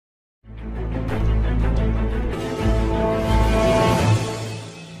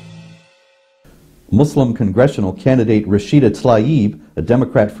Muslim congressional candidate Rashida Tlaib, a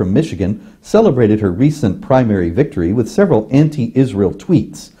Democrat from Michigan, celebrated her recent primary victory with several anti-Israel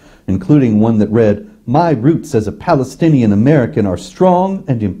tweets, including one that read, "My roots as a Palestinian American are strong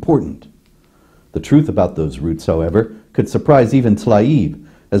and important." The truth about those roots, however, could surprise even Tlaib,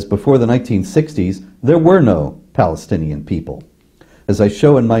 as before the 1960s, there were no Palestinian people. As I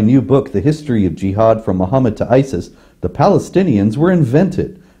show in my new book, The History of Jihad from Muhammad to ISIS, the Palestinians were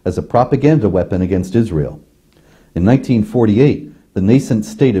invented as a propaganda weapon against Israel. In 1948, the nascent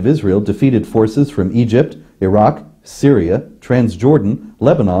state of Israel defeated forces from Egypt, Iraq, Syria, Transjordan,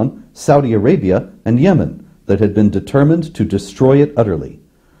 Lebanon, Saudi Arabia, and Yemen that had been determined to destroy it utterly.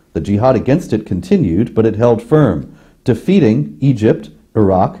 The jihad against it continued, but it held firm, defeating Egypt,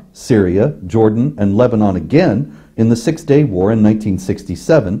 Iraq, Syria, Jordan, and Lebanon again in the Six-Day War in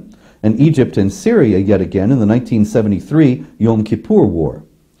 1967, and Egypt and Syria yet again in the 1973 Yom Kippur War.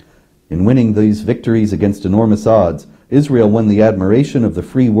 In winning these victories against enormous odds, Israel won the admiration of the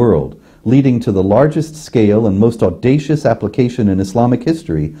free world, leading to the largest scale and most audacious application in Islamic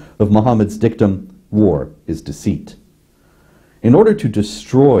history of Muhammad's dictum, "War is deceit." In order to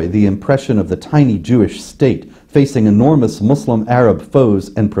destroy the impression of the tiny Jewish state facing enormous Muslim Arab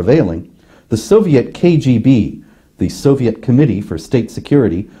foes and prevailing, the Soviet KGB, the Soviet Committee for State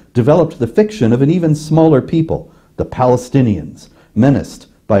Security, developed the fiction of an even smaller people, the Palestinians, menaced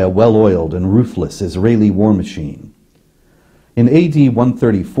by a well-oiled and ruthless Israeli war machine. In AD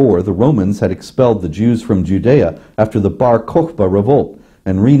 134, the Romans had expelled the Jews from Judea after the Bar Kokhba revolt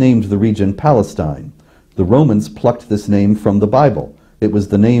and renamed the region Palestine. The Romans plucked this name from the Bible. It was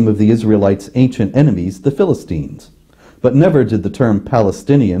the name of the Israelites' ancient enemies, the Philistines. But never did the term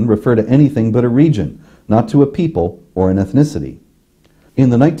Palestinian refer to anything but a region, not to a people or an ethnicity. In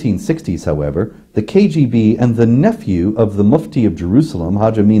the 1960s, however, the KGB and the nephew of the Mufti of Jerusalem,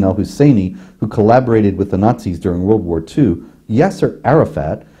 Haj Amin al-Husseini, who collaborated with the Nazis during World War II, Yasser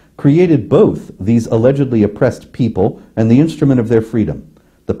Arafat, created both these allegedly oppressed people and the instrument of their freedom,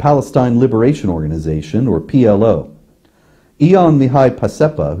 the Palestine Liberation Organization, or PLO. Ion Mihai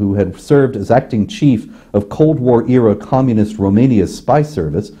Pacepa, who had served as acting chief of Cold War-era Communist Romania's spy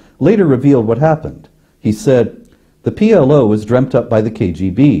service, later revealed what happened. He said, "The PLO was dreamt up by the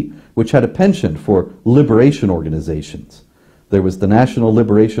KGB, which had a penchant for liberation organizations. There was the National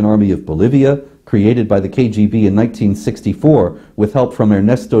Liberation Army of Bolivia, created by the KGB in 1964 with help from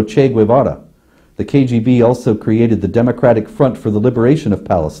Ernesto Che Guevara. The KGB also created the Democratic Front for the Liberation of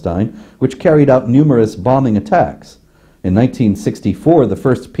Palestine, which carried out numerous bombing attacks. In 1964, the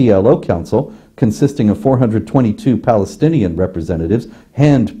first PLO Council, consisting of 422 Palestinian representatives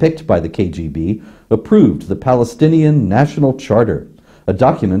hand-picked by the KGB, approved the Palestinian National Charter, a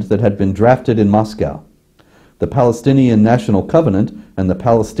document that had been drafted in Moscow. The Palestinian National Covenant and the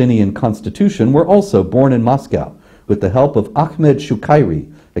Palestinian Constitution were also born in Moscow, with the help of Ahmed Shukayri,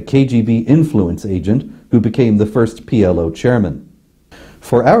 a KGB influence agent who became the first PLO chairman.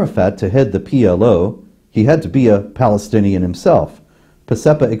 For Arafat to head the PLO, he had to be a Palestinian himself.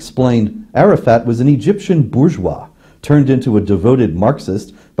 Pacepa explained Arafat was an Egyptian bourgeois, turned into a devoted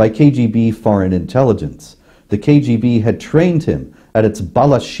Marxist by KGB foreign intelligence. The KGB had trained him at its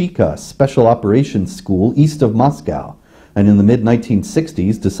Balashika Special Operations School east of Moscow, and in the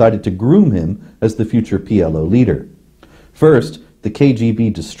mid-1960s decided to groom him as the future PLO leader. First, the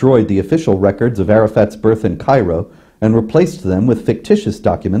KGB destroyed the official records of Arafat's birth in Cairo and replaced them with fictitious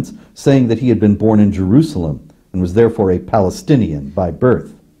documents saying that he had been born in Jerusalem and was therefore a Palestinian by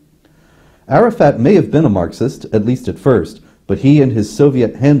birth. Arafat may have been a Marxist, at least at first, but he and his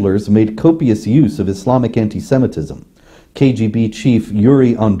Soviet handlers made copious use of Islamic anti-Semitism. KGB chief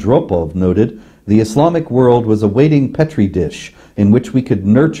Yuri Andropov noted, "The Islamic world was a waiting petri dish in which we could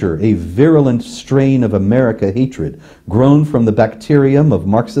nurture a virulent strain of America hatred grown from the bacterium of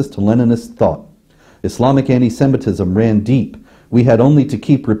Marxist-Leninist thought. Islamic anti-Semitism ran deep. We had only to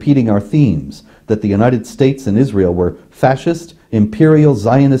keep repeating our themes, that the United States and Israel were fascist, imperial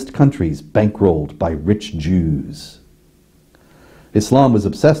Zionist countries bankrolled by rich Jews." Islam was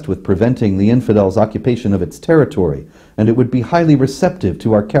obsessed with preventing the infidels' occupation of its territory, and it would be highly receptive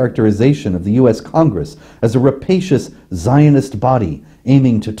to our characterization of the U.S. Congress as a rapacious Zionist body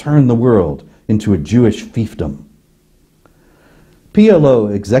aiming to turn the world into a Jewish fiefdom. PLO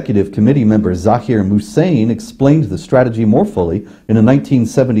Executive Committee member Zahir Musain explained the strategy more fully in a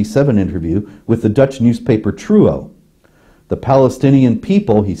 1977 interview with the Dutch newspaper Trouw. "The Palestinian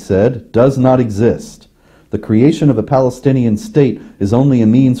people," he said, "does not exist. The creation of a Palestinian state is only a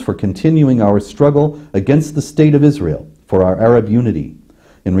means for continuing our struggle against the state of Israel, for our Arab unity.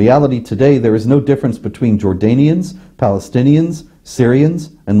 In reality today there is no difference between Jordanians, Palestinians,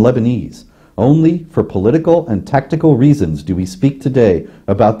 Syrians, and Lebanese. Only for political and tactical reasons do we speak today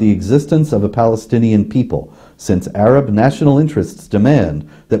about the existence of a Palestinian people, since Arab national interests demand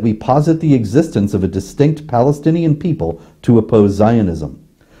that we posit the existence of a distinct Palestinian people to oppose Zionism.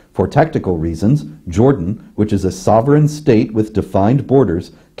 For tactical reasons, Jordan, which is a sovereign state with defined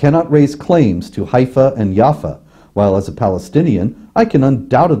borders, cannot raise claims to Haifa and Jaffa, while as a Palestinian, I can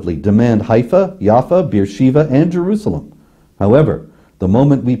undoubtedly demand Haifa, Jaffa, Beersheba, and Jerusalem. However, the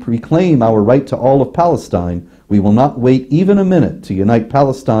moment we reclaim our right to all of Palestine, we will not wait even a minute to unite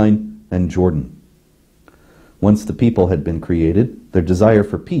Palestine and Jordan. Once the people had been created, their desire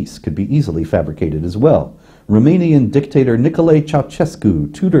for peace could be easily fabricated as well. Romanian dictator Nicolae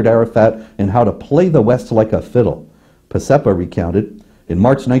Ceausescu tutored Arafat in how to play the West like a fiddle. Pacepa recounted, "In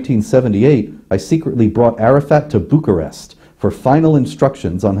March 1978, I secretly brought Arafat to Bucharest for final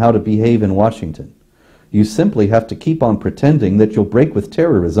instructions on how to behave in Washington. You simply have to keep on pretending that you'll break with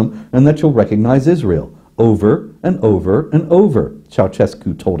terrorism and that you'll recognize Israel, over and over and over,"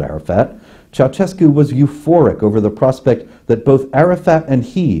 Ceausescu told Arafat. Ceausescu was euphoric over the prospect that both Arafat and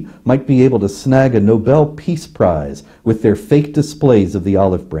he might be able to snag a Nobel Peace Prize with their fake displays of the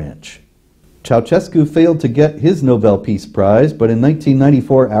olive branch. Ceausescu failed to get his Nobel Peace Prize, but in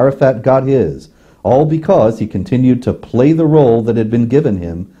 1994 Arafat got his, all because he continued to play the role that had been given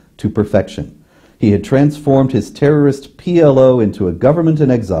him to perfection. He had transformed his terrorist PLO into a government in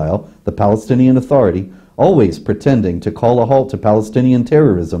exile, the Palestinian Authority, always pretending to call a halt to Palestinian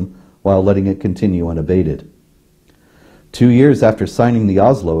terrorism while letting it continue unabated. 2 years after signing the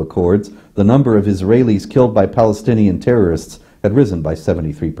Oslo Accords, the number of Israelis killed by Palestinian terrorists had risen by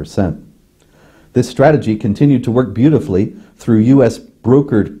 73%. This strategy continued to work beautifully through U.S.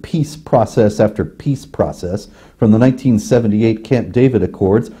 brokered peace process after peace process, from the 1978 Camp David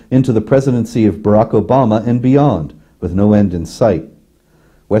Accords into the presidency of Barack Obama and beyond, with no end in sight.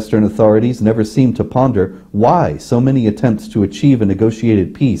 Western authorities never seemed to ponder why so many attempts to achieve a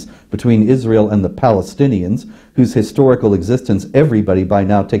negotiated peace between Israel and the Palestinians, whose historical existence everybody by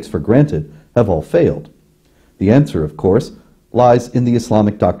now takes for granted, have all failed. The answer, of course, lies in the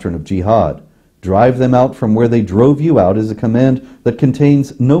Islamic doctrine of jihad. Drive them out from where they drove you out is a command that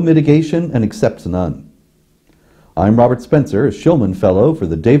contains no mitigation and accepts none. I'm Robert Spencer, a Shillman Fellow for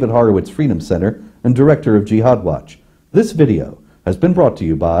the David Horowitz Freedom Center and Director of Jihad Watch. This video has been brought to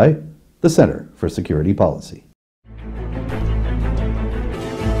you by the Center for Security Policy.